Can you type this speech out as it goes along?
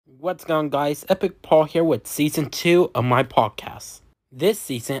What's going on, guys? Epic Paul here with season 2 of my podcast. This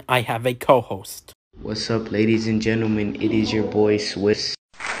season I have a co-host. What's up, ladies and gentlemen? It is your boy Swiss.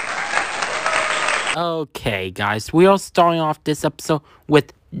 Okay, guys, we are starting off this episode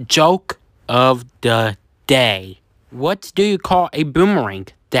with Joke of the Day. What do you call a boomerang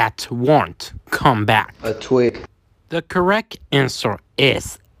that won't come back? A twig. The correct answer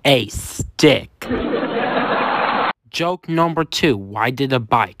is a stick. Joke number 2. Why did a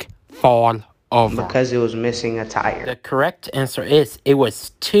bike fall over? Because it was missing a tire. The correct answer is it was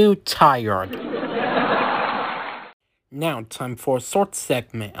too tired. Now, time for a short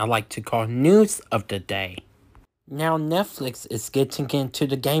segment I like to call News of the Day. Now, Netflix is getting into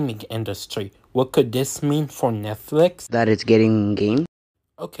the gaming industry. What could this mean for Netflix? That it's getting game.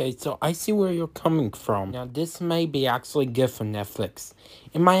 Okay, so I see where you're coming from. Now, this may be actually good for Netflix.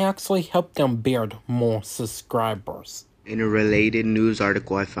 It might actually help them build more subscribers. In a related news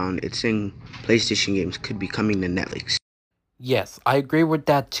article I found, it's saying PlayStation games could be coming to Netflix. Yes, I agree with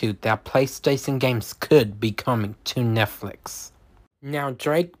that too, that PlayStation games could be coming to Netflix. Now,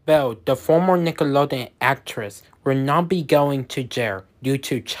 Drake Bell, the former Nickelodeon actress, will not be going to jail due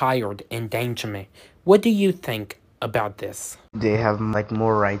to child endangerment. What do you think about this? They have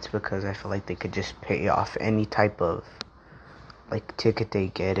more rights because I feel like they could just pay off any type of ticket they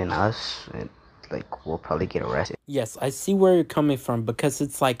get, and us and we'll probably get arrested. Yes, I see where you're coming from, because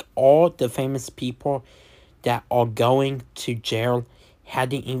it's like all the famous people that are going to jail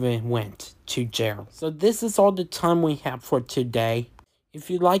hadn't even went to jail. So this is all the time we have for today. If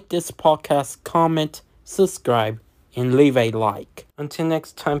you like this podcast, comment, subscribe, and leave a like. Until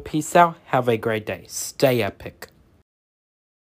next time, peace out. Have a great day. Stay epic.